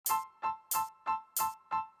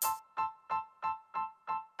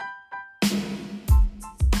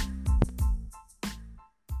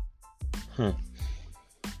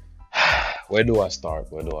Where do I start?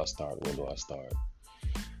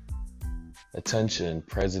 Attention,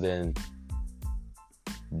 President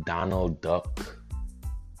Donald Duck,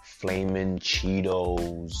 Flamin'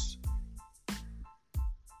 Cheetos,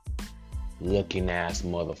 looking ass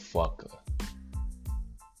motherfucker.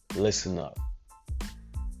 Listen up.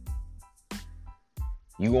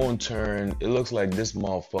 You gonna turn, it looks like this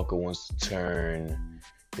motherfucker wants to turn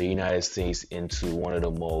the United States into one of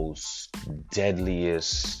the most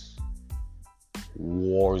deadliest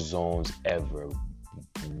war zones ever.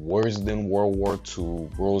 Worse than World War II,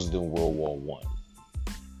 worse than World War I.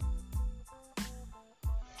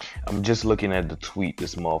 I'm just looking at the tweet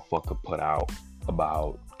this motherfucker put out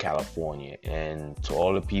about California, and to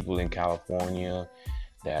all the people in California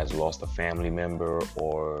that has lost a family member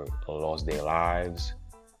or lost their lives,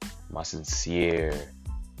 my sincere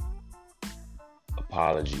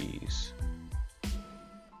apologies.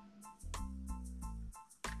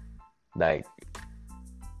 Like,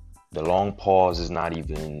 the long pause is not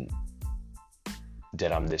even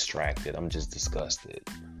that I'm distracted. I'm just disgusted.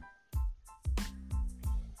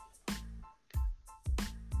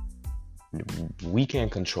 We can't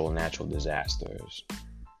control natural disasters.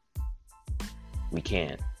 We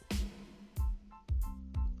can't.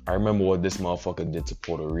 I remember what this motherfucker did to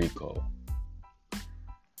Puerto Rico.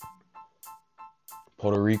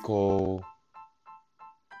 Puerto Rico,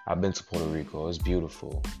 I've been to Puerto Rico. It's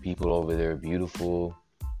beautiful. People over there are beautiful.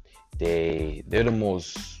 They're the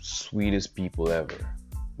most sweetest people ever.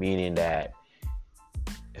 Meaning that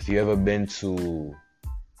if you ever been to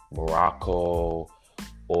Morocco,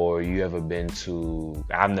 or you ever been to,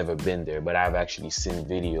 I've never been there, but I've actually seen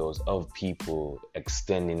videos of people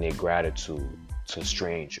extending their gratitude to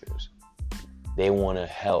strangers. They want to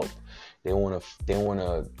help. They want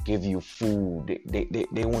to give you food.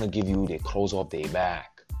 They want to give you their clothes off their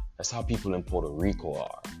back. That's how people in Puerto Rico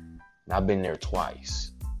are. And I've been there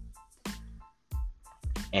twice.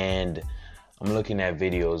 And I'm looking at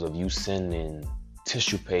videos of you sending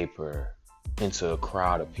tissue paper into a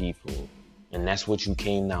crowd of people. And that's what you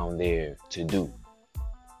came down there to do.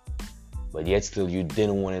 But yet still you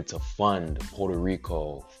didn't want it to fund Puerto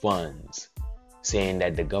Rico funds, saying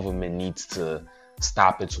that the government needs to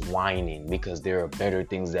stop its whining because there are better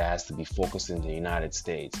things that has to be focused in the United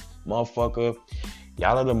States. Motherfucker,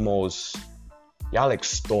 y'all are the most, y'all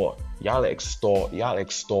extort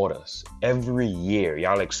us. Every year,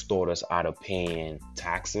 y'all extort us out of paying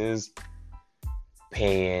taxes,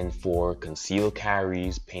 paying for concealed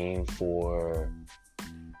carries, paying for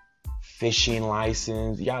fishing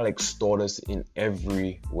license. Y'all extort us in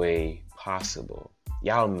every way possible.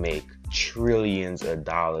 Y'all make trillions of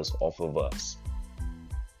dollars off of us.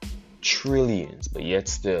 Trillions, but yet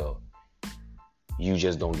still, you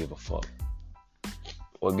just don't give a fuck.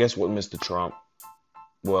 Well, guess what, Mr. Trump?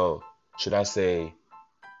 Well, should I say,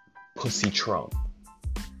 Pussy Trump?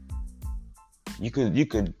 You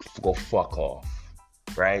could go fuck off.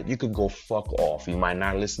 Right? You could go fuck off. You might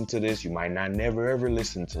not listen to this. You might not never ever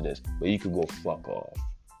listen to this. But you could go fuck off.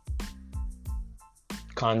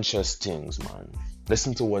 Conscious things, man.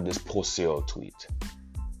 Listen to what this Poseo tweet.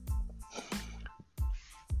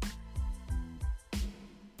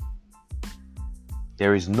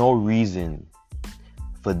 There is no reason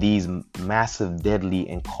for these massive, deadly,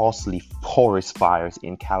 and costly forest fires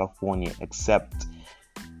in California except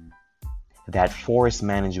that forest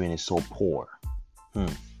management is so poor.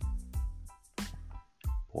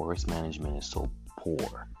 Forest management is so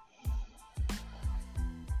poor.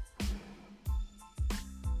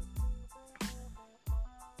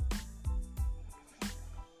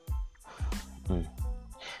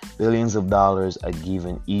 Billions of dollars are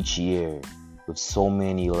given each year with so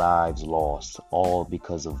many lives lost, all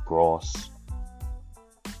because of gross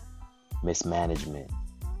mismanagement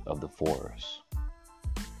of the forest.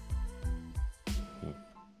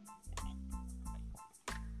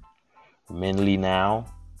 Mentally now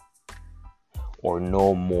or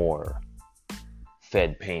no more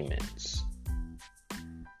Fed payments.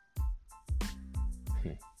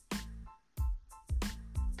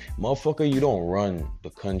 Motherfucker, you don't run the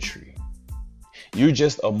country. You're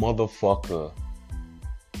just a motherfucker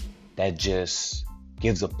that just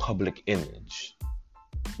gives a public image.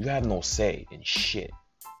 You have no say in shit.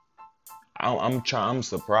 I'm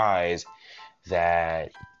surprised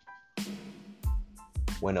that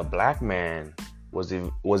when a black man was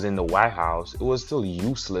in the White House, it was still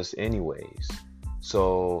useless anyways.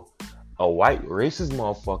 So a white racist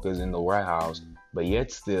motherfucker's in the White House, but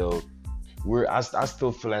yet still, I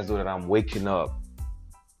still feel as though that I'm waking up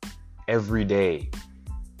every day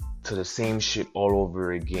to the same shit all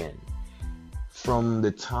over again. from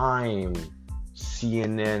the time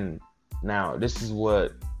CNN, now this is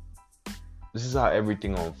how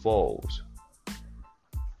everything unfolds.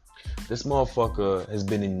 This motherfucker has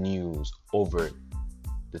been in news over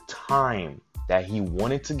the time that he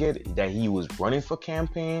was running for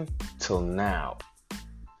campaign till now.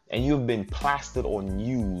 And you've been plastered on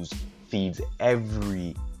news feeds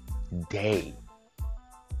every day.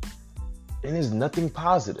 And there's nothing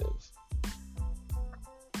positive.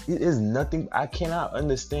 It is nothing. I cannot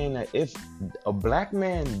understand that if a black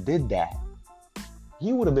man did that,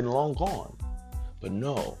 he would have been long gone. But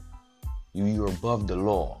no, you're above the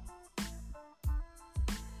law.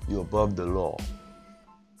 You're above the law.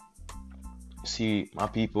 See, my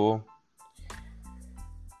people,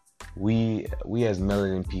 we as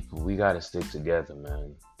melanin people, we gotta stick together,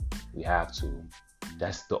 man. We have to.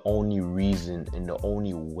 That's the only reason and the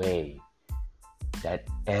only way that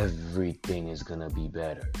everything is gonna be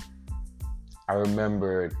better. I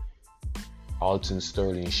remembered Alton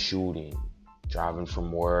Sterling shooting, driving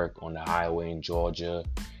from work on the highway in Georgia,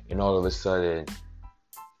 and all of a sudden,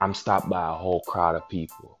 I'm stopped by a whole crowd of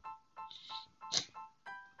people.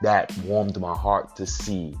 That warmed my heart to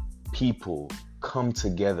see people come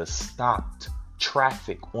together, stopped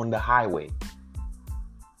traffic on the highway,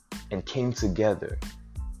 and came together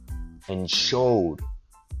and showed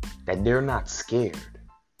that they're not scared.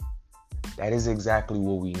 That is exactly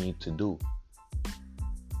what we need to do.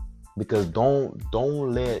 Because don't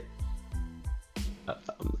let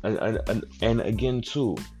and again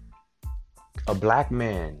too, a black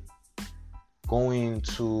man going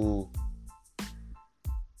to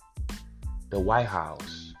the White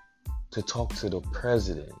House to talk to the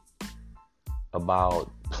president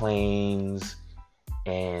about planes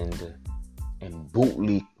and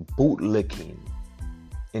bootlicking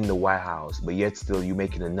in the White House, but yet still you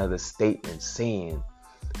making another statement saying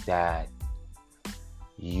that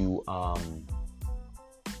you don't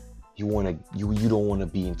want to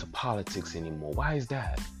be into politics anymore. Why is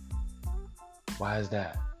that? Why is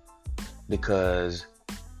that? Because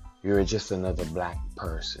you're just another black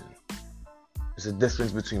person. There's a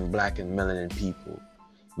difference between black and melanin people.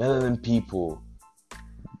 Melanin people,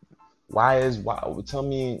 tell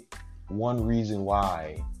me one reason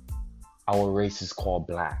why our race is called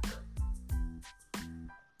black.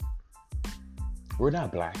 We're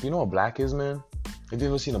not black. You know what black is, man? Have you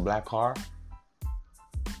ever seen a black car?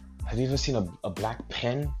 Have you ever seen a black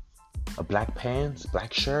pen? A black pants?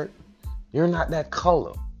 Black shirt? You're not that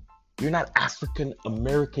color. You're not African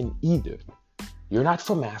American either. You're not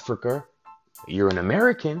from Africa. You're an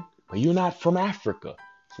American, but you're not from Africa.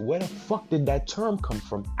 So where the fuck did that term come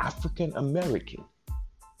from? African American.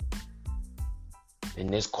 Then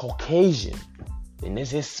there's Caucasian. Then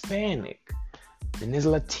there's Hispanic. Then there's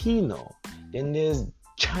Latino. Then there's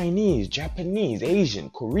Chinese, Japanese, Asian,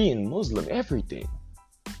 Korean, Muslim, everything.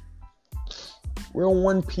 We're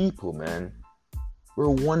one people, man. We're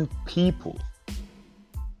one people.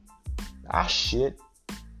 Ah, shit.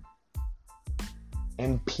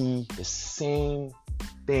 MP, the same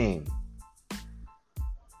thing.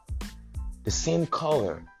 The same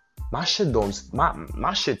color. My shit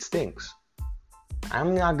stinks.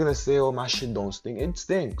 I'm not gonna say, oh, my shit don't stink. It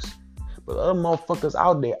stinks. But other motherfuckers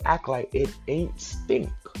out there act like it ain't stink.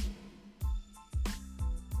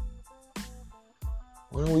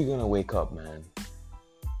 When are we gonna wake up, man?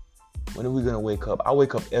 When are we gonna wake up? I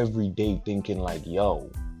wake up every day thinking like, yo,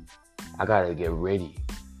 I gotta get ready.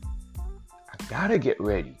 I gotta get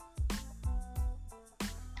ready.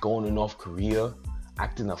 Going to North Korea,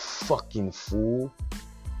 acting a fucking fool.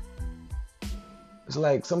 It's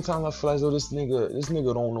like sometimes I feel as though this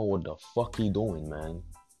nigga don't know what the fuck he doing, man.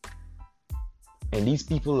 And these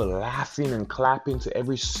people are laughing and clapping to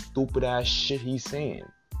every stupid ass shit he's saying.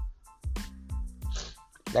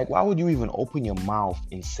 Like, why would you even open your mouth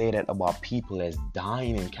and say that about people that's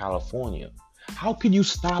dying in California? How could you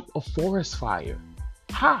stop a forest fire?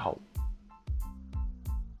 How?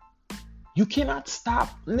 You cannot stop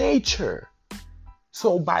nature.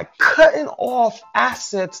 So by cutting off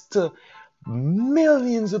assets to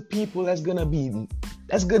millions of people that's gonna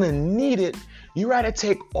need it, you rather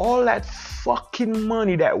take all that fucking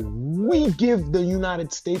money that we give the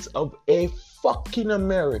United States of a fucking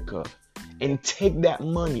America and take that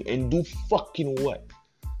money and do fucking what?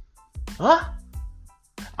 Huh?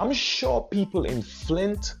 I'm sure people in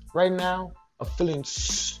Flint right now are feeling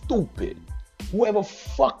stupid. Whoever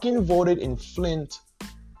fucking voted in Flint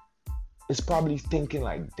is probably thinking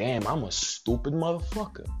like, damn, I'm a stupid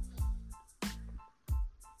motherfucker.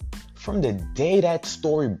 From the day that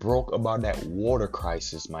story broke about that water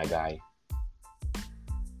crisis, my guy,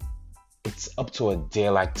 it it's up to a day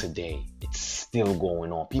like today. It's still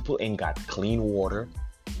going on. People ain't got clean water.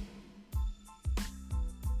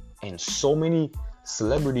 And so many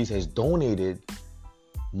celebrities has donated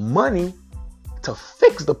money to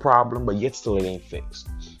fix the problem, but yet still it ain't fixed.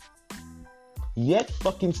 Yet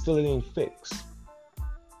fucking still it ain't fixed.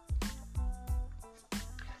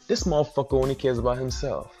 This motherfucker only cares about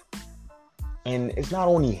himself. And it's not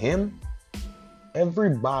only him.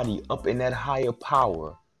 Everybody up in that higher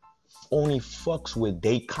power only fucks with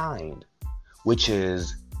they kind, which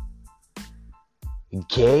is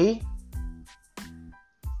gay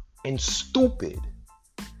and stupid.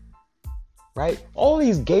 Right? All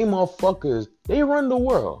these gay motherfuckers, they run the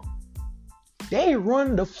world. They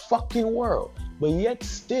run the fucking world. But yet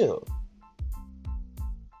still,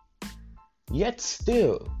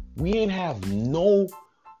 we ain't have no,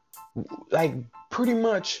 like, pretty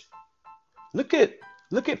much, look at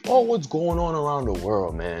all what's going on around the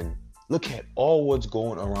world, man. Look at all what's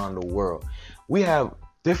going around the world. We have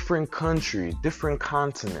different countries, different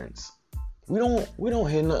continents. We don't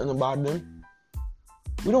hear nothing about them.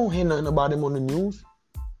 We don't hear nothing about them on the news.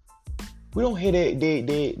 We don't hear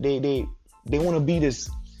they want to be this.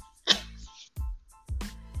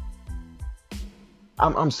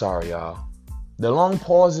 I'm sorry, y'all. The long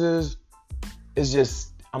pauses is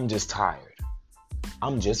just, I'm just tired.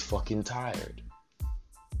 I'm just fucking tired.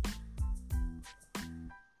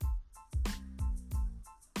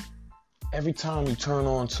 Every time you turn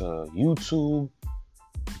on to YouTube,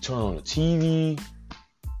 you turn on the TV,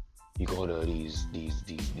 you go to these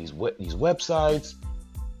websites,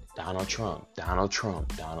 Donald Trump,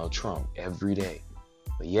 every day.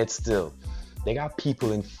 But yet still, they got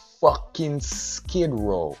people in fucking Skid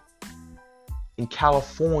Row in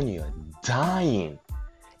California dying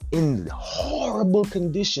in horrible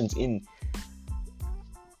conditions, in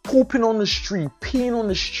pooping on the street, peeing on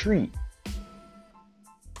the street.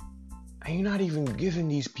 And you're not even giving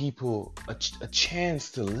these people a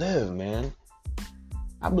chance to live, man.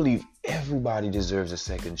 I believe everybody deserves a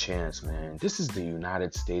second chance, man. This is the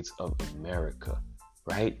United States of America,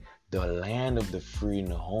 right? The land of the free and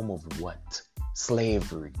the home of what?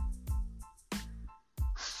 Slavery.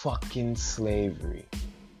 Fucking slavery.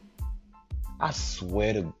 I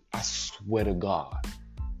swear to God.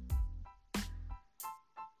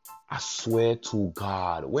 I swear to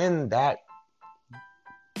God. When that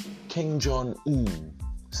Kim Jong-un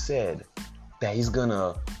said that he's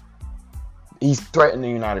threatening the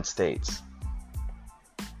United States.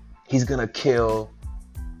 He's gonna kill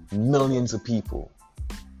millions of people.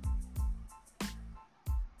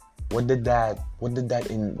 What did that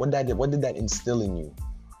instill in you?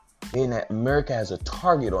 Meaning that America has a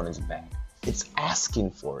target on its back. It's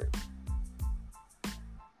asking for it.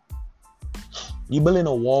 You building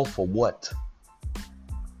a wall for what?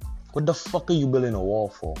 What the fuck are you building a wall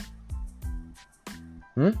for?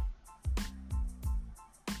 The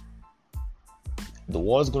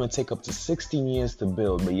wall is going to take up to 16 years to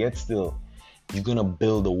build, but yet still, you're going to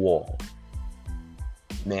build a wall.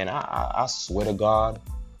 Man, I swear to God,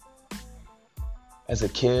 as a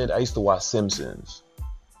kid, I used to watch Simpsons.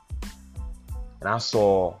 And I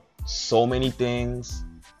saw so many things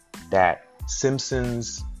that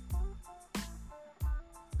Simpsons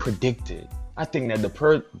predicted. I think that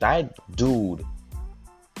that dude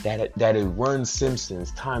that it runs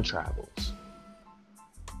Simpsons time travels.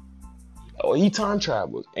 Or he time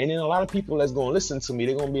travels. And then a lot of people that's going to listen to me,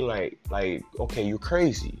 they're going to be like, okay, you're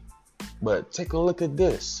crazy. But take a look at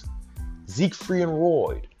this. Siegfried and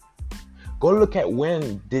Roy. Go look at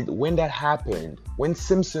when that happened. When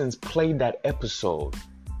Simpsons played that episode,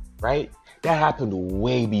 right? That happened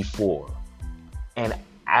way before. And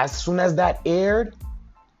as soon as that aired,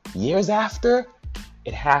 years after,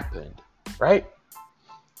 it happened, right?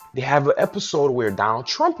 They have an episode where Donald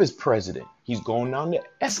Trump is president. He's going down the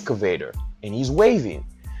excavator and he's waving.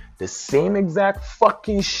 The same exact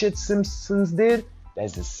fucking shit Simpsons did,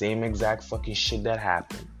 that's the same exact fucking shit that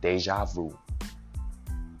happened. Deja vu.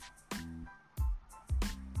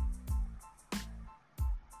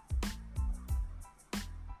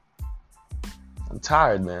 I'm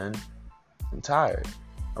tired, man. I'm tired.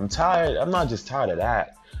 I'm not just tired of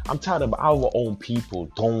that. I'm tired of our own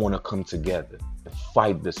people don't want to come together and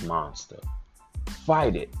fight this monster.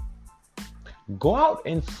 Fight it. Go out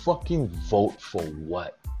and fucking vote for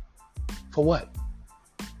what? For what?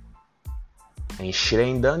 And shit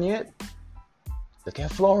ain't done yet? Look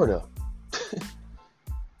at Florida.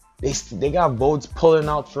 They got votes pulling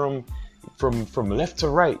out from left to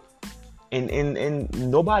right. And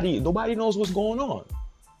nobody knows what's going on.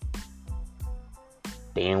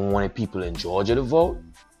 They ain't wanted people in Georgia to vote.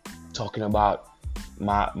 Talking about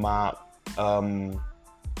my My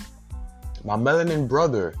melanin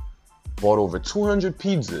brother bought over 200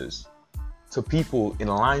 pizzas to people in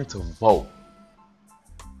line to vote.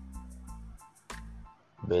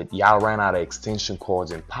 But y'all ran out of extension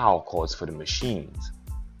cords and power cords for the machines.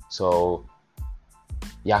 So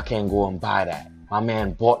y'all can't go and buy that. My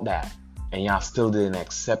man bought that and y'all still didn't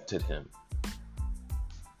accept him.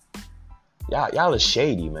 Y'all are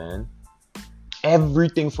shady, man.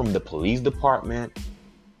 Everything from the police department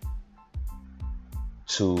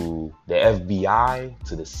to the FBI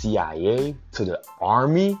to the CIA to the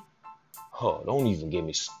army. Oh, don't even get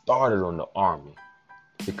me started on the army.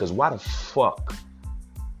 Because why the fuck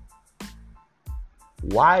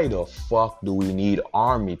do we need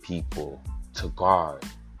army people to guard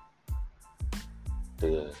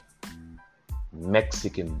the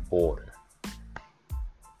Mexican border?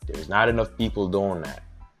 There's not enough people doing that.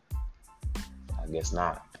 I guess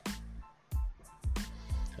not.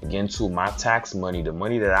 Again, too, my tax money, the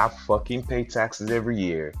money that I fucking pay taxes every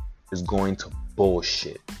year, is going to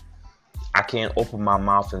bullshit. I can't open my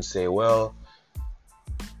mouth and say, well,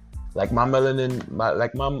 like my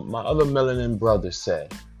other melanin brother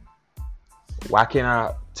said, why can't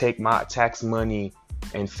I take my tax money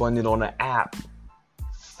and fund it on an app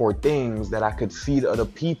for things that I could feed other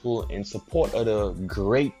people and support other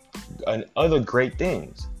great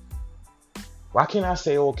things? Why can't I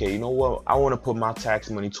say, okay, you know what? I want to put my tax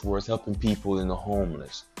money towards helping people in the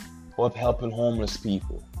homeless or helping homeless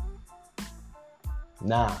people.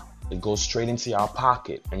 Nah, it goes straight into y'all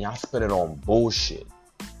pocket and y'all spend it on bullshit.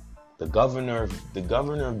 The governor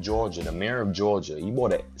of Georgia, the mayor of Georgia, he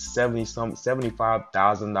bought a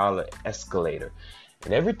 $75,000 escalator.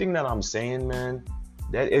 And everything that I'm saying, man,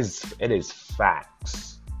 it is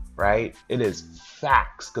facts, right? It is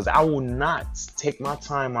facts, because I will not take my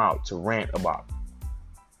time out to rant about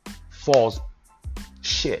false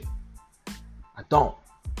shit. I don't.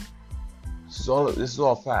 This is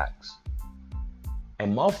all facts.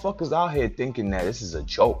 And motherfuckers out here thinking that this is a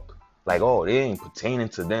joke. Like, oh, they ain't pertaining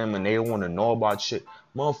to them and they don't want to know about shit.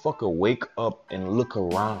 Motherfucker, wake up and look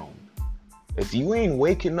around. If you ain't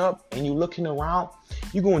waking up and you looking around,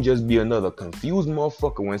 you're going to just be another confused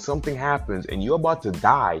motherfucker when something happens and you're about to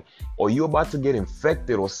die or you're about to get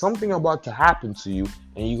infected or something about to happen to you,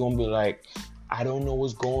 and you're going to be like, I don't know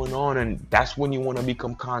what's going on, and that's when you want to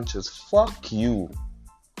become conscious. Fuck you.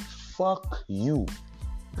 Fuck you.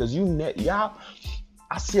 Because y'all,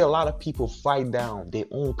 I see a lot of people fight down their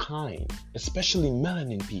own kind, especially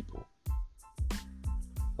melanin people.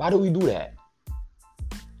 Why do we do that?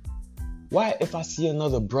 Why, if I see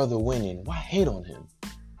another brother winning, why hate on him?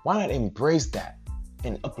 Why not embrace that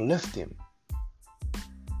and uplift him?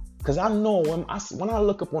 Because I know when I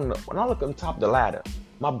look on top of the ladder,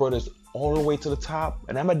 my brother's all the way to the top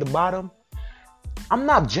and I'm at the bottom. I'm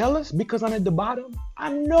not jealous because I'm at the bottom.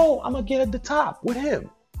 I know I'm gonna get at the top with him.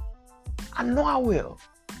 I know I will.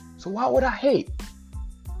 So why would I hate?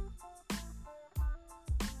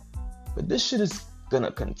 But this shit is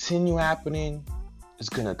gonna continue happening. It's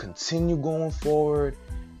gonna continue going forward.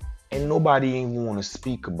 And nobody even want to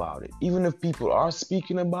speak about it. Even if people are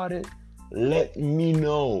speaking about it, let me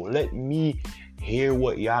know. Let me hear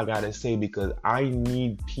what y'all gotta say, because I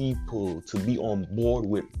need people to be on board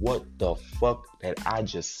with what the fuck that I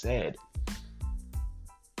just said.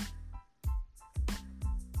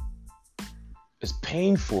 It's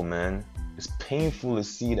painful, man. It's painful to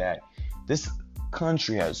see that this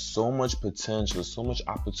country has so much potential, so much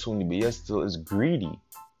opportunity, but yet still is greedy.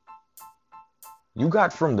 You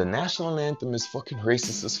got from the national anthem is fucking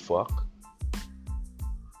racist as fuck,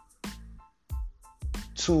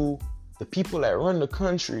 to the people that run the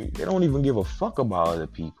country, they don't even give a fuck about other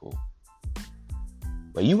people.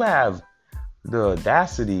 But you have the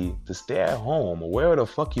audacity to stay at home or wherever the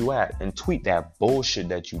fuck you at and tweet that bullshit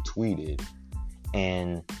that you tweeted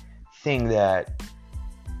and think that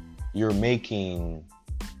you're making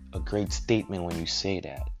a great statement when you say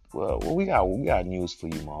that. Well, we got news for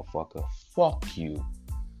you, motherfucker. Fuck you.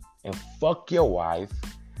 And fuck your wife.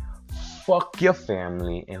 Fuck your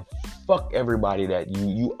family. And fuck everybody that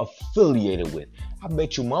you affiliated with. I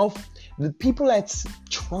bet you, the people that's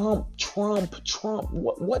Trump.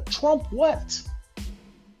 What Trump what?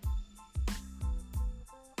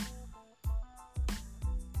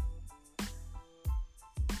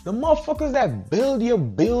 The motherfuckers that build your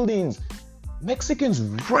buildings, Mexicans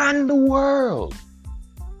run the world.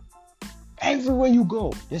 Everywhere you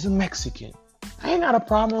go, there's a Mexican. I ain't got a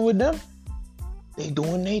problem with them. They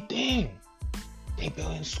doing their thing. They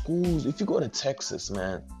building schools. If you go to Texas,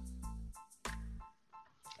 man,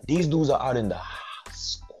 these dudes are out in the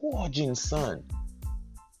scorching sun,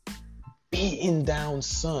 beating down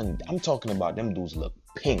sun. I'm talking about them dudes look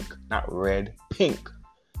pink, not red, pink.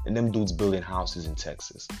 And them dudes building houses in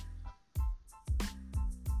Texas.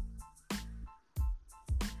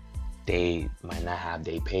 They might not have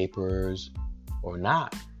their papers or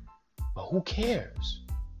not, but who cares?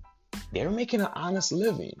 They're making an honest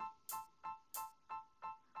living.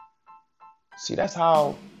 See, that's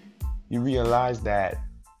how you realize that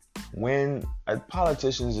when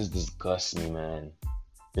politicians just disgust me, man,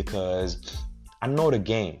 because I know the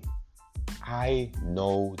game. I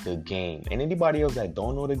know the game. And anybody else that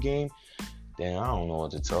don't know the game, then I don't know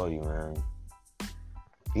what to tell you, man.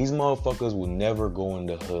 These motherfuckers will never go in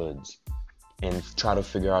the hoods and try to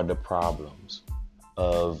figure out the problems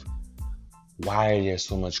of why there's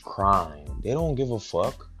so much crime. They don't give a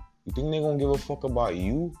fuck. You think they're gonna give a fuck about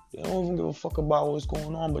you? They don't even give a fuck about what's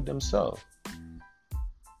going on with themselves.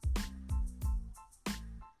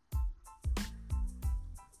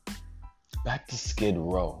 Back to Skid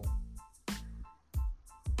Row.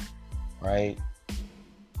 Right?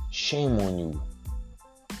 Shame on you.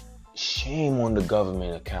 Shame on the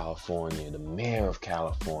government of California, the mayor of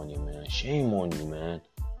California, man. Shame on you, man.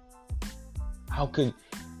 How could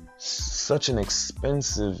such an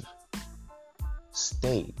expensive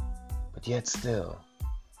state, but yet still,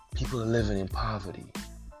 people are living in poverty.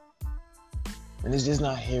 And it's just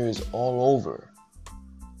not here, it's all over.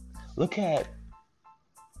 Look at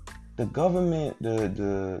the government,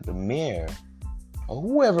 the mayor, or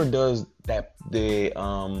whoever does that, they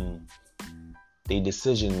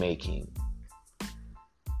decision making.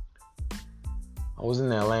 I was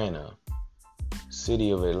in Atlanta,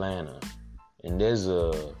 city of Atlanta, and there's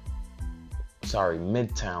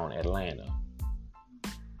Midtown Atlanta.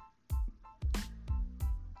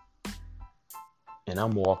 And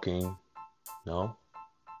I'm walking,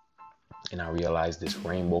 and I realize this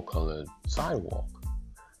rainbow colored sidewalk.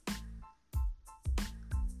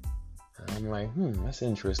 And I'm like, that's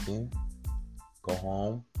interesting. Go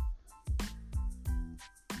home.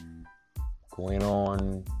 Going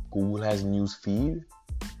on Google has news feed,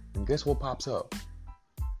 and guess what pops up?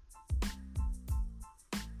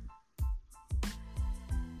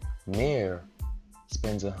 Mayor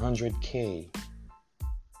spends $100K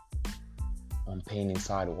on painting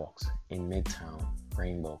sidewalks in Midtown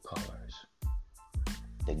rainbow colors.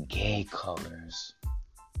 The gay colors.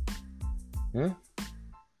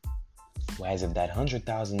 Whereas if that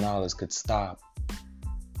 $100,000 could stop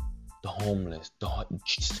the homeless,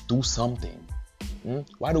 just do something.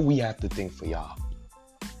 Why do we have to think for y'all?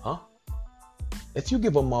 Huh? If you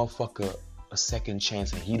give a motherfucker a second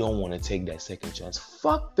chance and he don't want to take that second chance,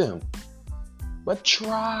 fuck them. But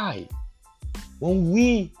try. When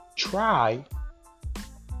we try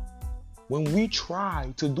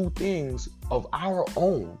to do things of our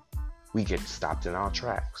own, we get stopped in our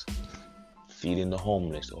tracks. Feeding the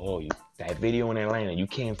homeless. Oh, that video in Atlanta, you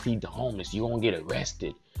can't feed the homeless, you're gonna get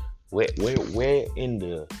arrested. Where in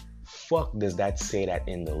the fuck does that say that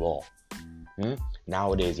in the law?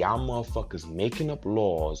 Nowadays, y'all motherfuckers making up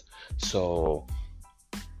laws so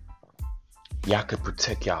y'all could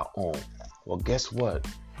protect y'all own. Well, guess what?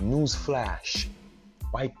 Newsflash.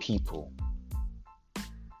 White people,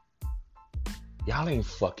 y'all ain't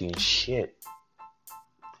fucking shit.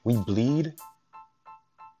 We bleed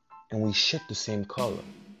and we shit the same color.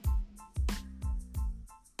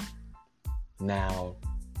 Now,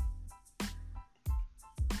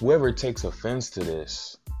 whoever takes offense to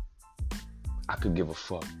this, I could give a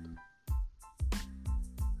fuck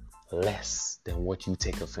less than what you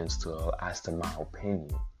take offense to as to my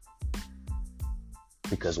opinion.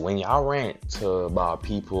 Because when y'all rant about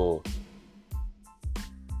people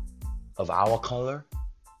of our color,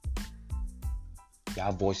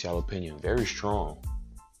 y'all voice y'all opinion very strong.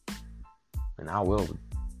 And I will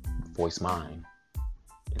voice mine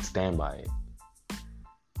and stand by it.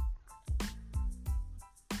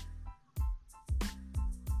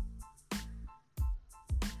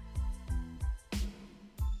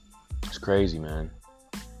 It's crazy, man.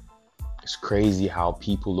 It's crazy how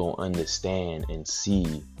people don't understand and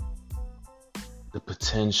see the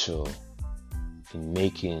potential in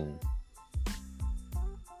making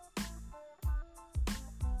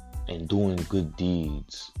and doing good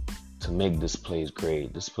deeds to make this place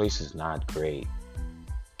great. This place is not great.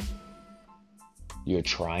 You're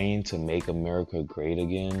trying to make America great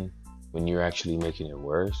again when you're actually making it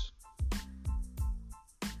worse.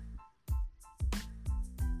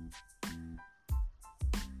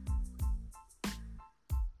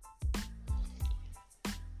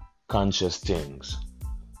 Conscious things.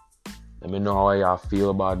 Let me know how y'all feel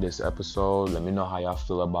about this episode. Let me know how y'all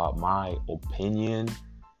feel about my opinion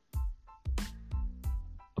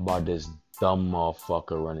about this dumb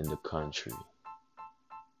motherfucker running the country.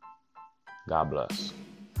 God bless.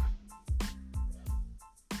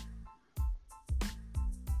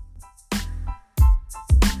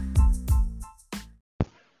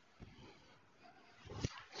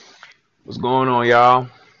 What's going on, y'all?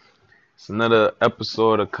 It's another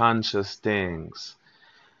episode of Conscious Things.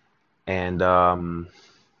 And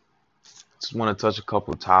just want to touch a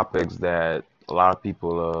couple topics that a lot of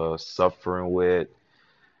people are suffering with.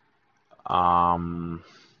 Um,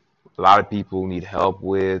 a lot of people need help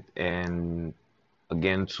with. And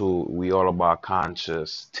again, too, we all about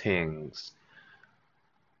conscious things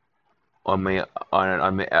on my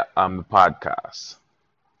podcast.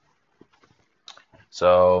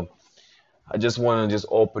 So I just want to just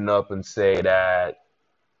open up and say that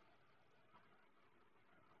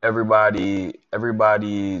everybody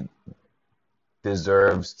everybody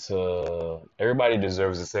deserves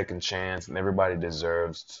a second chance, and everybody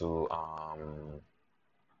deserves to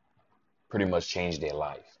pretty much change their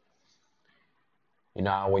life. You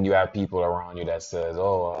know how when you have people around you that says,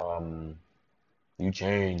 "Oh, you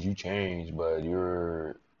change,"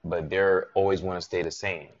 but they're always want to stay the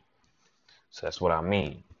same. So that's what I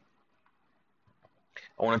mean.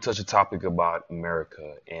 I want to touch a topic about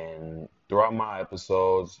America, and throughout my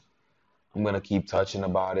episodes, I'm gonna keep touching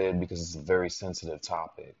about it because it's a very sensitive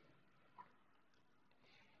topic.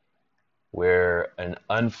 We're an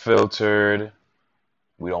unfiltered,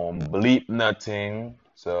 we don't bleep nothing.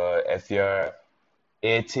 So if you're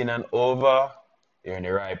 18 and over, you're in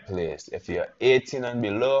the right place. If you're 18 and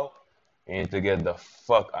below, you need to get the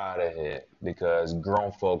fuck out of here because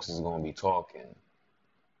grown folks is gonna be talking.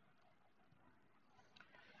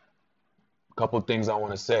 A couple things I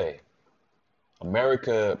want to say.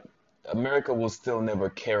 America, America will still never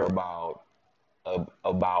care about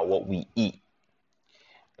what we eat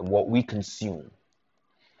and what we consume.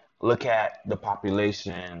 Look at the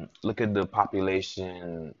population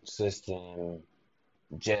system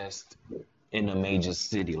just in a major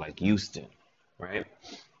city like Houston, right?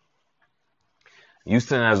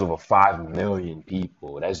 Houston has over 5 million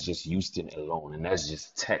people. That's just Houston alone, and that's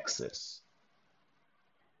just Texas.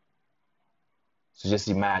 So just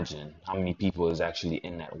imagine how many people is actually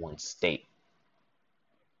in that one state.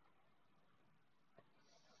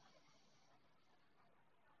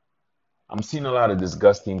 I'm seeing a lot of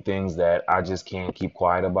disgusting things that I just can't keep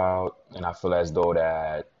quiet about, and I feel as though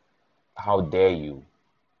that how dare you,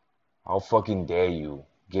 how fucking dare you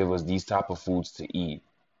give us these type of foods to eat?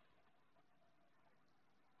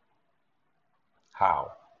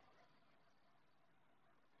 How?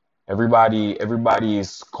 Everybody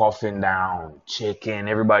is scoffing down chicken,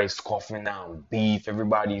 everybody's scoffing down beef,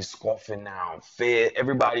 everybody's scoffing down fish,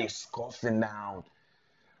 everybody's scoffing down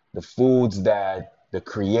the foods that the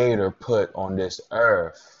creator put on this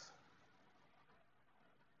earth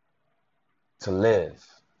to live,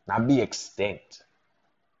 not be extinct.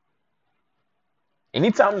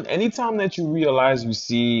 Anytime that you realize you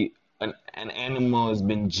see an animal has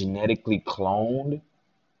been genetically cloned,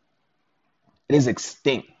 it is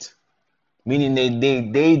extinct. Meaning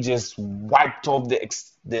they just wiped off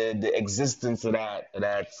the existence of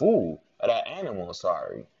that food, of that animal,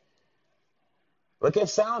 sorry. Look at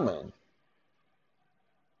salmon.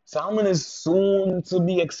 Salmon is soon to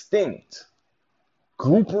be extinct.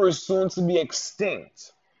 Grouper is soon to be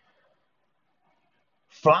extinct.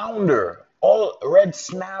 Flounder, all red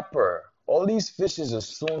snapper, all these fishes are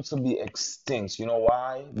soon to be extinct. You know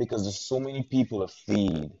why? Because there's so many people to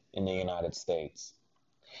feed in the United States.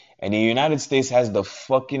 And the United States has the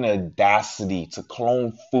fucking audacity to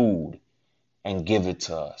clone food and give it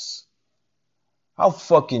to us. How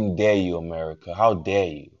fucking dare you, America? How dare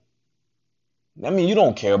you? I mean, you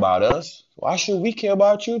don't care about us. Why should we care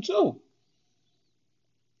about you too?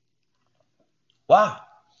 Why?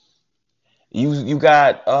 You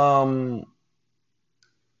got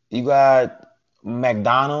you got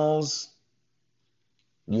McDonald's,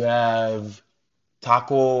 you have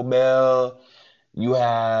Taco Bell, you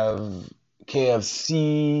have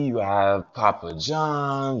KFC, you have Papa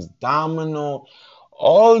John's, Domino.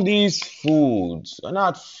 All these foods are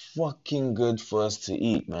not fucking good for us to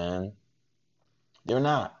eat, man. They're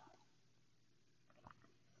not.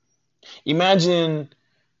 Imagine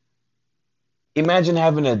imagine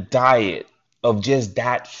having a diet of just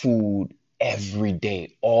that food every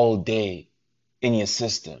day, all day in your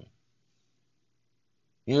system.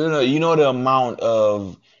 You know the amount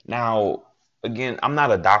of now again, I'm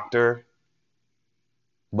not a doctor,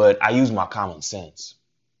 but I use my common sense.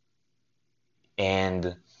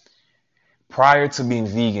 And prior to being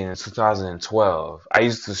vegan in 2012, I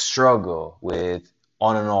used to struggle with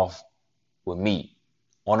on and off with meat.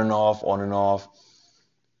 On and off, on and off.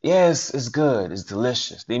 Yes, it's good. It's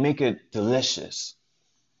delicious. They make it delicious.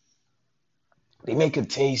 They make it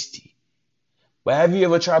tasty. But have you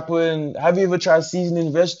ever tried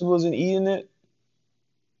seasoning vegetables and eating it?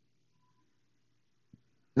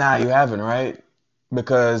 Nah, you haven't, right?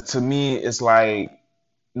 Because to me, it's like,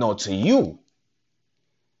 no, to you,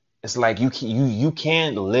 it's like you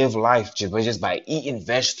can't live life just by eating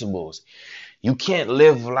vegetables. You can't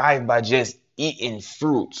live life by just eating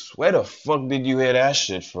fruits. Where the fuck did you hear that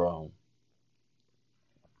shit from?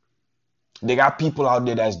 They got people out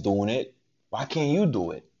there that's doing it. Why can't you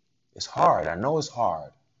do it? It's hard. I know it's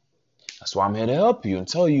hard. That's why I'm here to help you and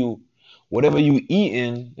tell you whatever you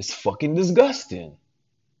eating is fucking disgusting.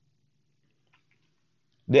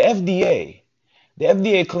 The FDA, the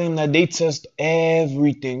FDA claim that they test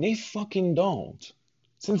everything. They fucking don't.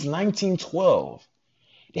 Since 1912,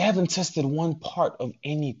 they haven't tested one part of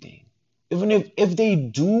anything. Even if they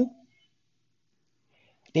do,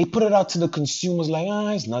 they put it out to the consumers like,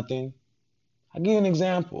 it's nothing. I'll give you an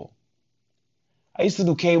example. I used to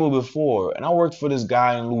do cable before, and I worked for this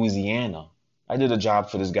guy in Louisiana. I did a job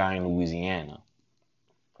for this guy in Louisiana.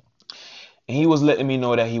 And he was letting me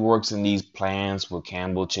know that he works in these plants with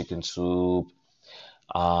Campbell Chicken Soup.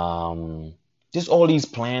 Um, just all these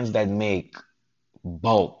plants that make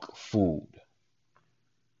bulk food.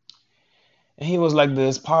 And he was like,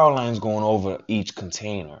 there's power lines going over each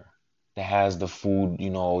container that has the food,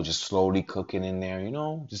 just slowly cooking in there,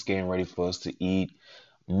 just getting ready for us to eat.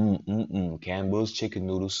 Campbell's chicken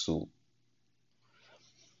noodle soup.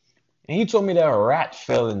 And he told me that a rat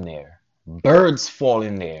fell in there. Birds fall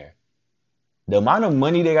in there. The amount of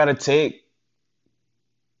money they gotta take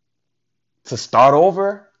to start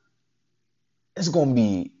over, it's gonna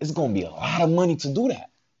be a lot of money to do that.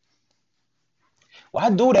 Why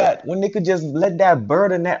do that when they could just let that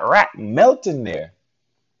bird and that rat melt in there?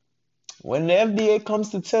 When the FDA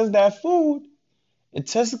comes to test that food, it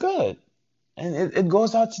tastes good. And it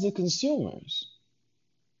goes out to the consumers,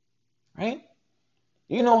 right?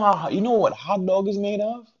 You know what hot dog is made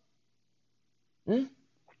of? Hmm?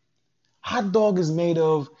 Hot dog is made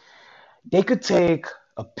of, they could take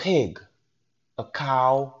a pig, a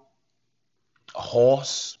cow, a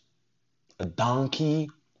horse, a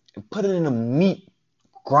donkey, and put it in a meat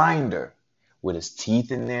grinder with its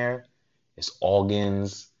teeth in there, its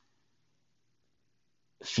organs,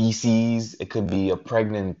 feces. It could be a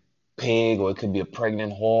pregnant pig or it could be a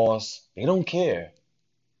pregnant horse. They don't care.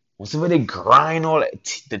 Whenever they grind all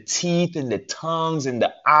the teeth and the tongues and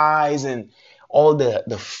the eyes and all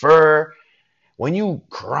the fur, when you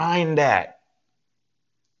grind that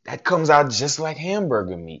comes out just like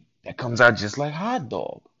hamburger meat. That comes out just like hot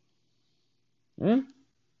dog. Hmm?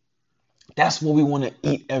 That's what we want to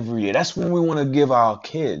eat every day. That's what we want to give our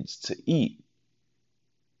kids to eat.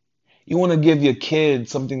 You want to give your kid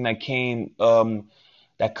something that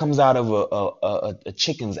comes out of a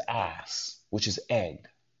chicken's ass, which is egg.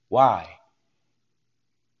 Why?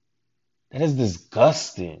 That is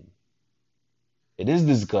disgusting. It is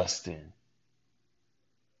disgusting.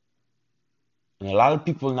 And a lot of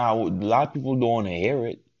people don't want to hear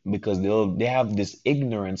it because they have this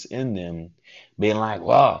ignorance in them, being like,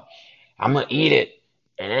 well, I'm gonna eat it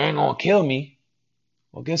and it ain't gonna kill me.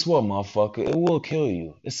 Well, guess what, motherfucker? It will kill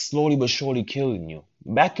you. It's slowly but surely killing you.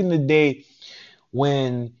 Back in the day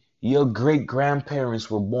when your great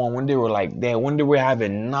grandparents were born, when they were like that, when they were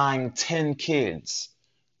having 9, 10 kids,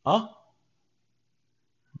 huh?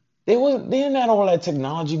 They didn't have all that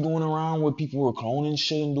technology going around where people were cloning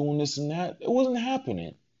shit and doing this and that. It wasn't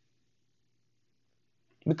happening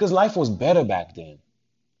because life was better back then.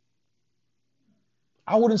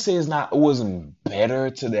 I wouldn't say it wasn't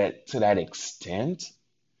better to that extent,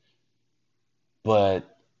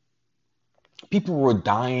 but people were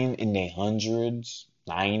dying in their hundreds,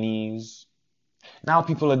 90s. Now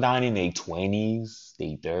people are dying in their 20s,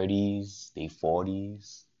 their 30s, their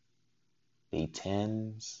 40s, their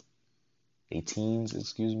 10s, their teens,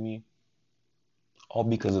 excuse me, all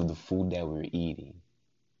because of the food that we're eating.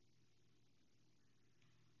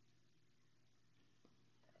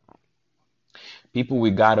 People,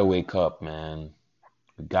 we gotta wake up, man.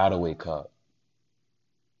 We gotta wake up.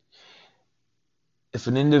 If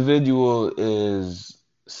an individual is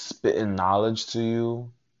spitting knowledge to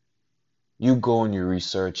you, you go and you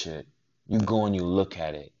research it. You go and you look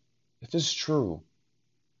at it. If it's true,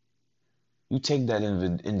 you take that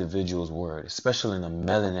individual's word, especially in a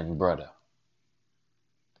melanin brother.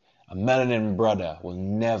 A melanin brother will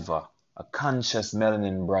never, a conscious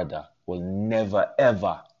melanin brother will never,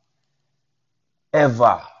 ever,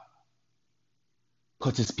 ever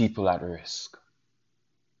put his people at risk.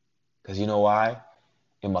 Because you know why?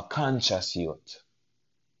 in my conscious youth.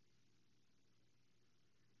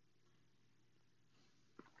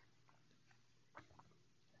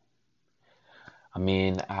 I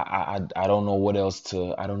mean, I don't know what else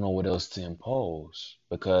to I don't know what else to impose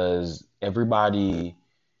because everybody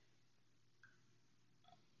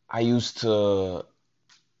I used to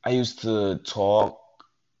I used to talk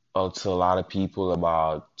to a lot of people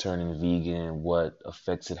about turning vegan and what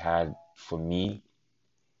effects it had for me,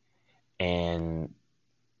 and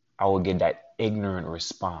I would get that ignorant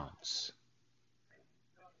response.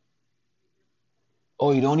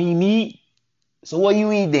 Oh, you don't eat meat? So what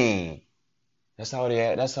you eat then? That's how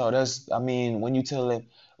they. That's how. That's. I mean, when you tell them,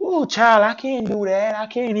 "Oh, child, I can't do that. I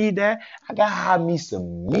can't eat that. I gotta have me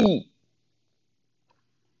some meat."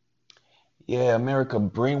 Yeah, America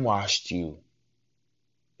brainwashed you.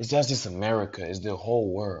 It's just America. It's the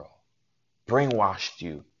whole world brainwashed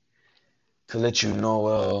you to let you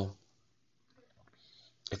know.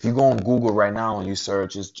 If you go on Google right now and you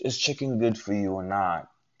search, is chicken good for you or not?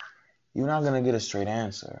 You're not gonna get a straight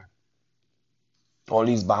answer. All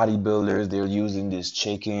these bodybuilders, they're using this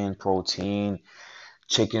chicken protein,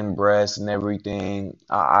 chicken breast, and everything.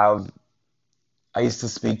 I used to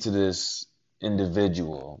speak to this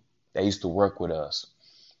individual that used to work with us,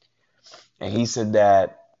 and he said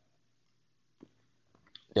that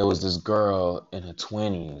there was this girl in her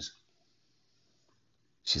 20s.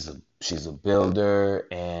 She's a builder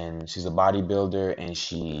and she's a bodybuilder and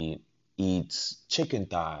she eats chicken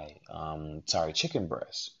thigh, sorry, chicken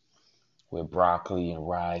breast with broccoli and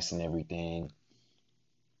rice and everything.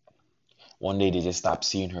 One day they just stopped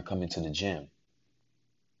seeing her coming to the gym.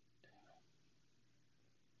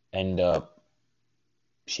 And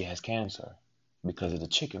she has cancer because of the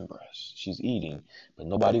chicken breast she's eating, but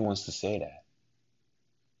nobody wants to say that.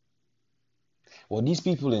 Well, these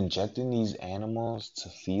people injecting these animals to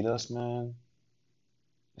feed us, man,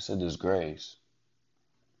 it's a disgrace.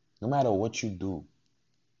 No matter what you do.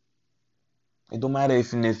 It don't matter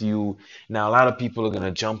if you now a lot of people are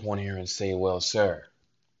gonna jump on here and say, well, sir,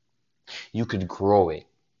 you could grow it.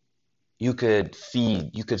 You could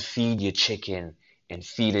feed your chicken and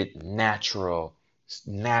feed it natural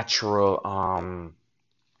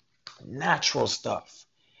natural stuff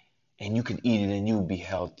and you could eat it and you would be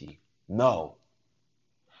healthy. No.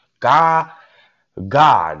 God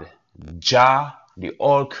God, Jah, the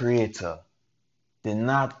all creator, did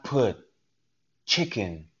not put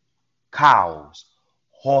chicken, cows,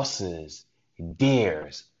 horses,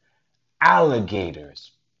 deers,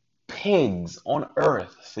 alligators, pigs on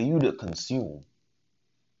earth for you to consume.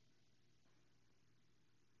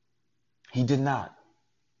 He did not.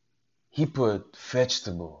 He put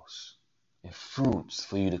vegetables and fruits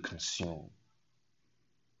for you to consume.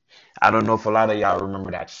 I don't know if a lot of y'all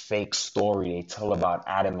remember that fake story they tell about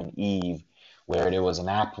Adam and Eve where there was an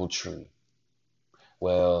apple tree.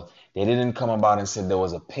 Well, they didn't come about and said there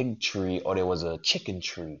was a pig tree or there was a chicken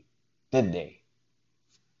tree, did they?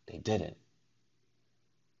 They didn't.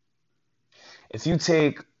 If you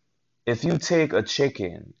take if you take a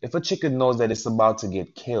chicken, if a chicken knows that it's about to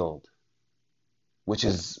get killed, which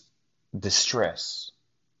is distress,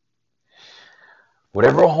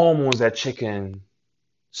 whatever hormones that chicken,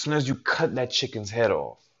 as soon as you cut that chicken's head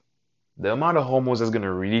off, the amount of hormones that's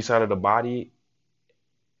gonna release out of the body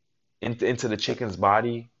into the chicken's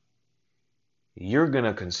body, you're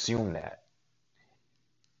gonna consume that.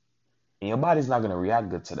 And your body's not gonna react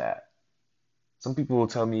good to that. Some people will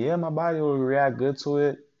tell me, yeah, my body will react good to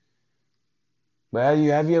it. But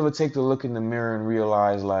have you ever taken a look in the mirror and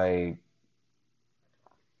realize like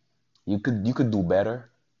you could do better?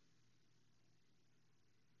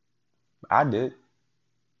 I did.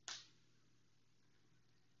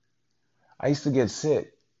 I used to get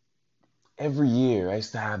sick every year. I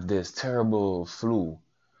used to have this terrible flu.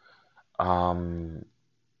 Um,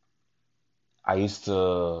 I used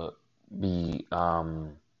to be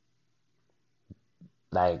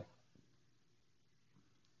like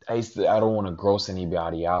I don't want to gross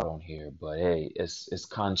anybody out on here, but hey, it's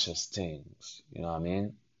conscious things. You know what I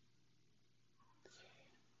mean?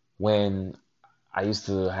 When I used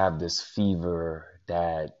to have this fever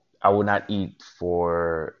that I would not eat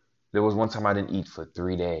for, there was one time I didn't eat for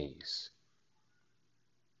 3 days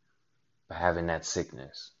for having that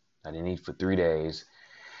sickness. I didn't eat for 3 days,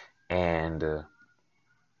 and a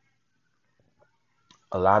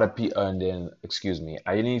lot of people, and then, excuse me,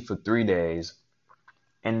 I didn't eat for 3 days,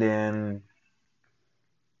 and then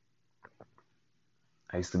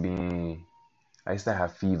I used to be, I used to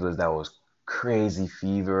have fevers that was crazy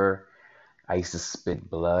fever. I used to spit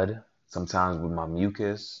blood sometimes with my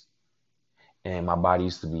mucus, and my body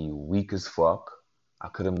used to be weak as fuck. I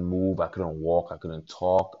couldn't move, I couldn't walk, I couldn't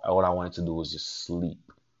talk. All I wanted to do was just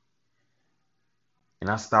sleep. And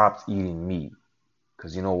I stopped eating meat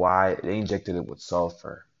because you know why? They injected it with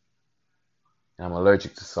sulfur, and I'm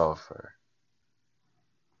allergic to sulfur.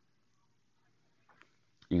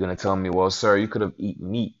 You're gonna tell me, well, sir, you could have eaten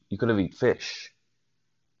meat, you could have eaten fish.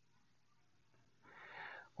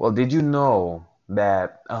 Well, did you know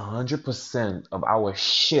that 100% of our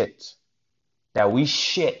shit that we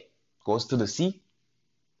shit goes to the sea?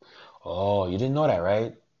 Oh, you didn't know that,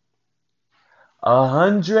 right?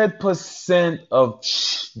 100% of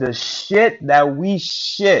the shit that we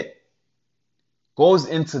shit goes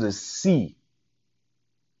into the sea.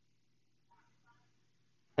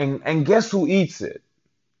 And guess who eats it?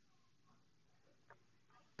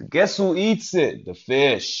 Guess who eats it? The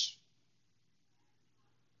fish.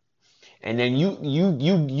 And then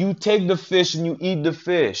you take the fish and you eat the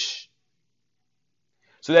fish.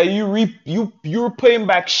 So that you're putting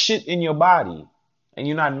back shit in your body. And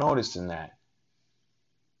you're not noticing that.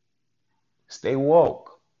 Stay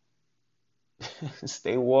woke.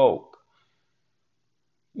 Stay woke.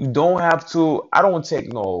 You don't have to. I don't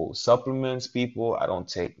take no supplements, people. I don't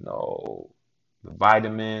take no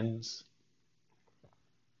vitamins.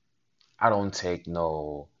 I don't take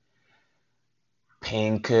no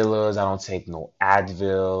painkillers. I don't take no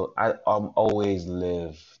Advil. I'm always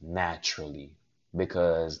live naturally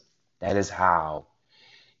because that is how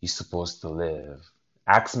you're supposed to live.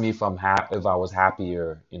 Ask me if I was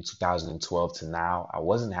happier in 2012 to now. I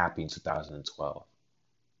wasn't happy in 2012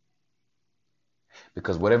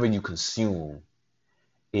 because whatever you consume,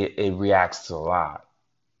 it reacts to a lot.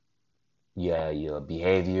 Yeah, your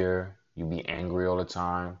behavior, you be angry all the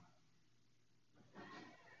time,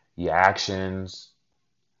 your actions,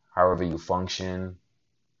 however you function,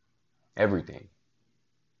 everything.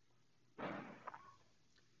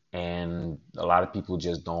 And a lot of people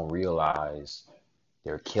just don't realize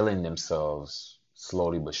they're killing themselves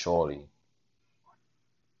slowly but surely.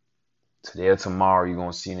 Today or tomorrow, you're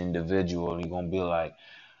gonna see an individual and you're gonna be like,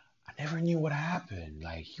 I never knew what happened.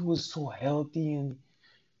 Like he was so healthy and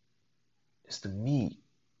it's the meat.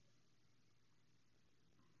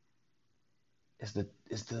 It's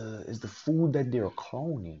the food that they're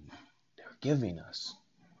cloning. They're giving us.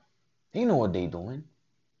 They know what they're doing.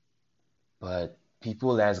 But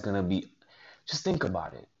people that's gonna be just think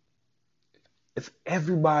about it. If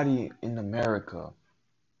everybody in America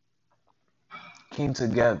came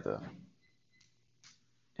together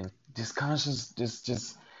and just conscious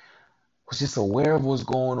just was just aware of what's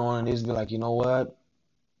going on and they just be like, you know what?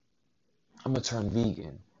 I'm gonna turn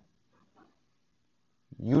vegan.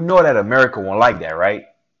 You know that America won't like that, right?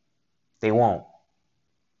 They won't.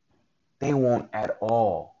 They won't at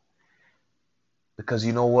all. Because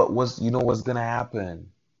you know what's gonna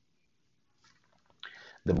happen?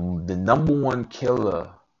 The number one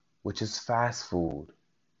killer, which is fast food,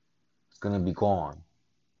 is gonna be gone.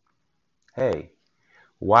 Hey,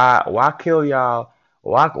 why kill y'all?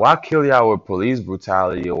 Why kill y'all with police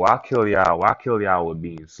brutality or why kill y'all with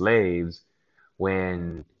being slaves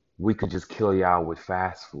when we could just kill y'all with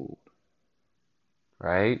fast food,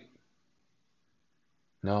 right?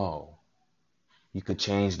 No. You could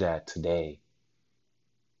change that today.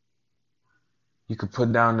 You could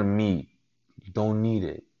put down the meat. You don't need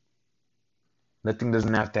it. Nothing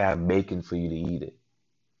doesn't have to have bacon for you to eat it.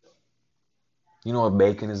 You know what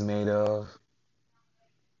bacon is made of?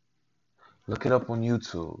 Look it up on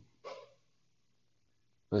YouTube.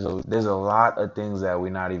 There's a lot of things that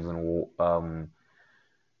we're not even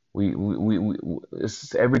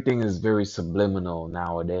everything is very subliminal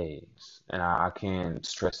nowadays, and I can't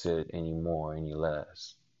stress it anymore any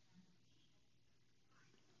less.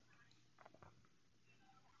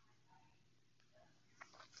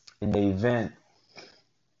 In the event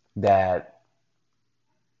that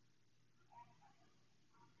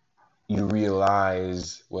you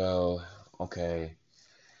realize, well, okay,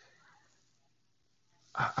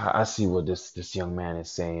 I see what this young man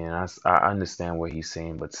is saying. I understand what he's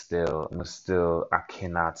saying, but I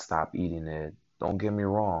cannot stop eating it. Don't get me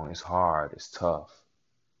wrong, it's hard, it's tough,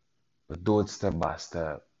 but do it step by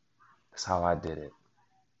step. That's how I did it.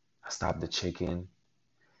 I stopped the chicken,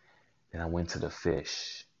 then I went to the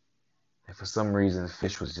fish. And for some reason,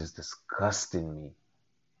 fish was just disgusting me.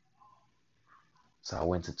 So I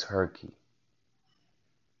went to turkey.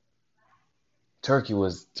 Turkey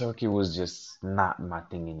was just not my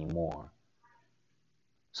thing anymore.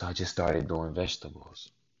 So I just started doing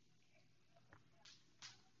vegetables.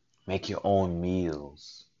 Make your own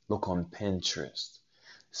meals. Look on Pinterest.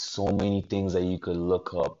 So many things that you could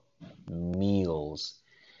look up. Meals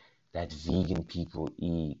that vegan people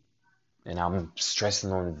eat. And I'm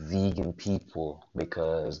stressing on vegan people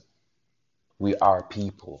because we are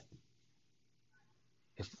people.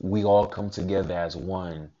 If we all come together as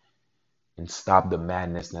one and stop the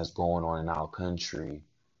madness that's going on in our country,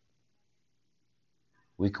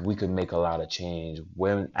 we could make a lot of change.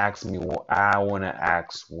 When ask me, well, I want to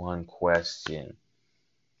ask one question.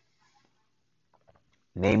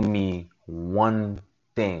 Name me one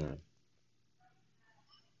thing.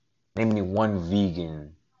 Name me one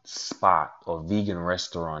vegan spot or vegan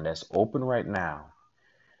restaurant that's open right now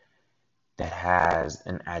that has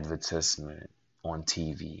an advertisement on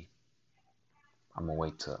TV. I'm gonna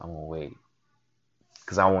wait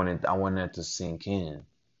because I wanted it to sink in.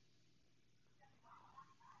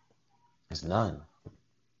 It's none.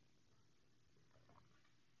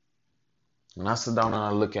 When I sit down and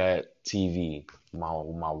I look at TV,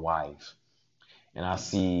 my wife, and I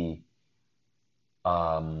see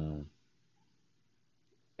um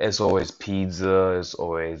it's always pizza, it's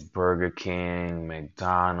always Burger King,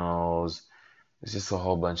 McDonald's. It's just a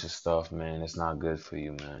whole bunch of stuff, man. It's not good for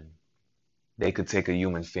you, man. They could take a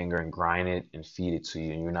human finger and grind it and feed it to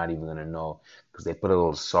you, and you're not even gonna know because they put a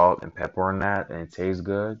little salt and pepper on that, and it tastes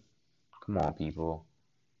good. Come on, people,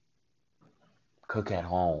 cook at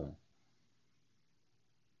home.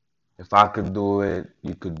 If I could do it,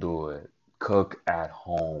 you could do it. Cook at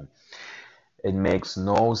home. It makes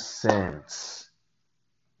no sense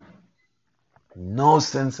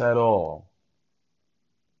at all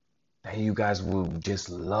that you guys will just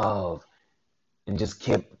love and just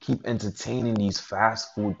keep entertaining these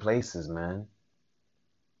fast food places, man.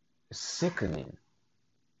 It's sickening.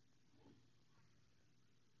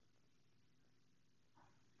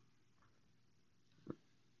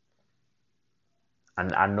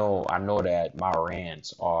 And I know that my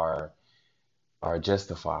rants are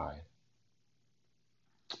justified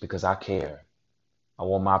because I care. I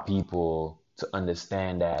want my people to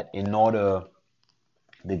understand that in order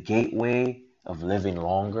the gateway of living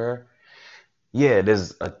longer, yeah,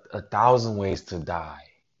 there's a thousand ways to die.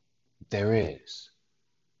 There is.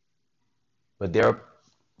 But there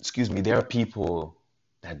are people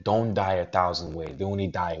that don't die a thousand ways. They only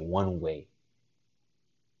die one way,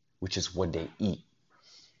 which is what they eat.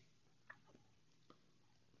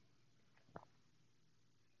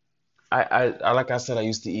 Like I said, I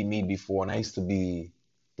used to eat meat before, and I used to be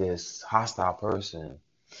this hostile person.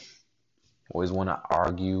 Always want to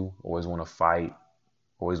argue, always want to fight,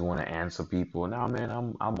 always want to answer people. Now, man,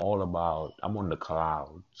 I'm on the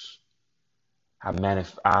clouds. I've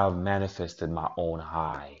manifested my own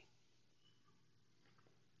high.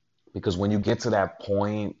 Because when you get to that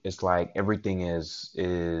point, it's like everything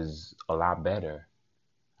is a lot better.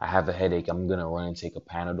 I have a headache, I'm gonna run and take a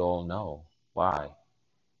Panadol. No. Why?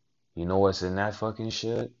 You know what's in that fucking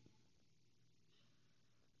shit?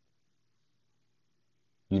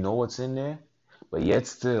 You know what's in there? But yet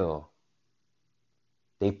still,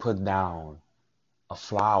 they put down a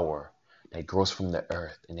flower that grows from the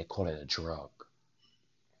earth and they call it a drug.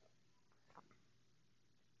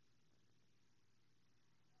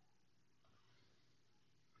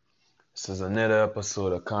 This is another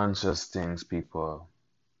episode of Conscious Things, people.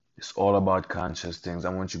 It's all about conscious things. I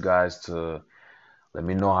want you guys to let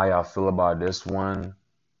me know how y'all feel about this one.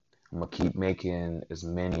 I'm gonna keep making as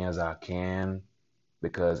many as I can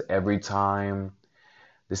because every time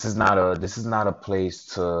this is not a place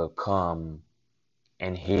to come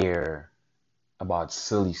and hear about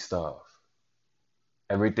silly stuff.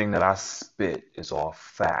 Everything that I spit is all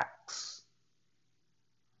facts.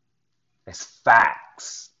 It's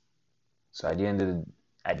facts. So at the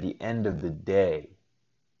end of the day,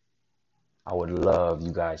 I would love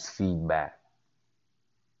you guys' feedback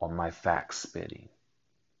on my fact spitting.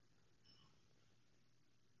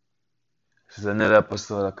 This is another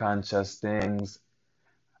episode of Conscious Things.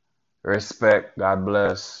 Respect, God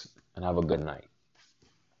bless, and have a good night.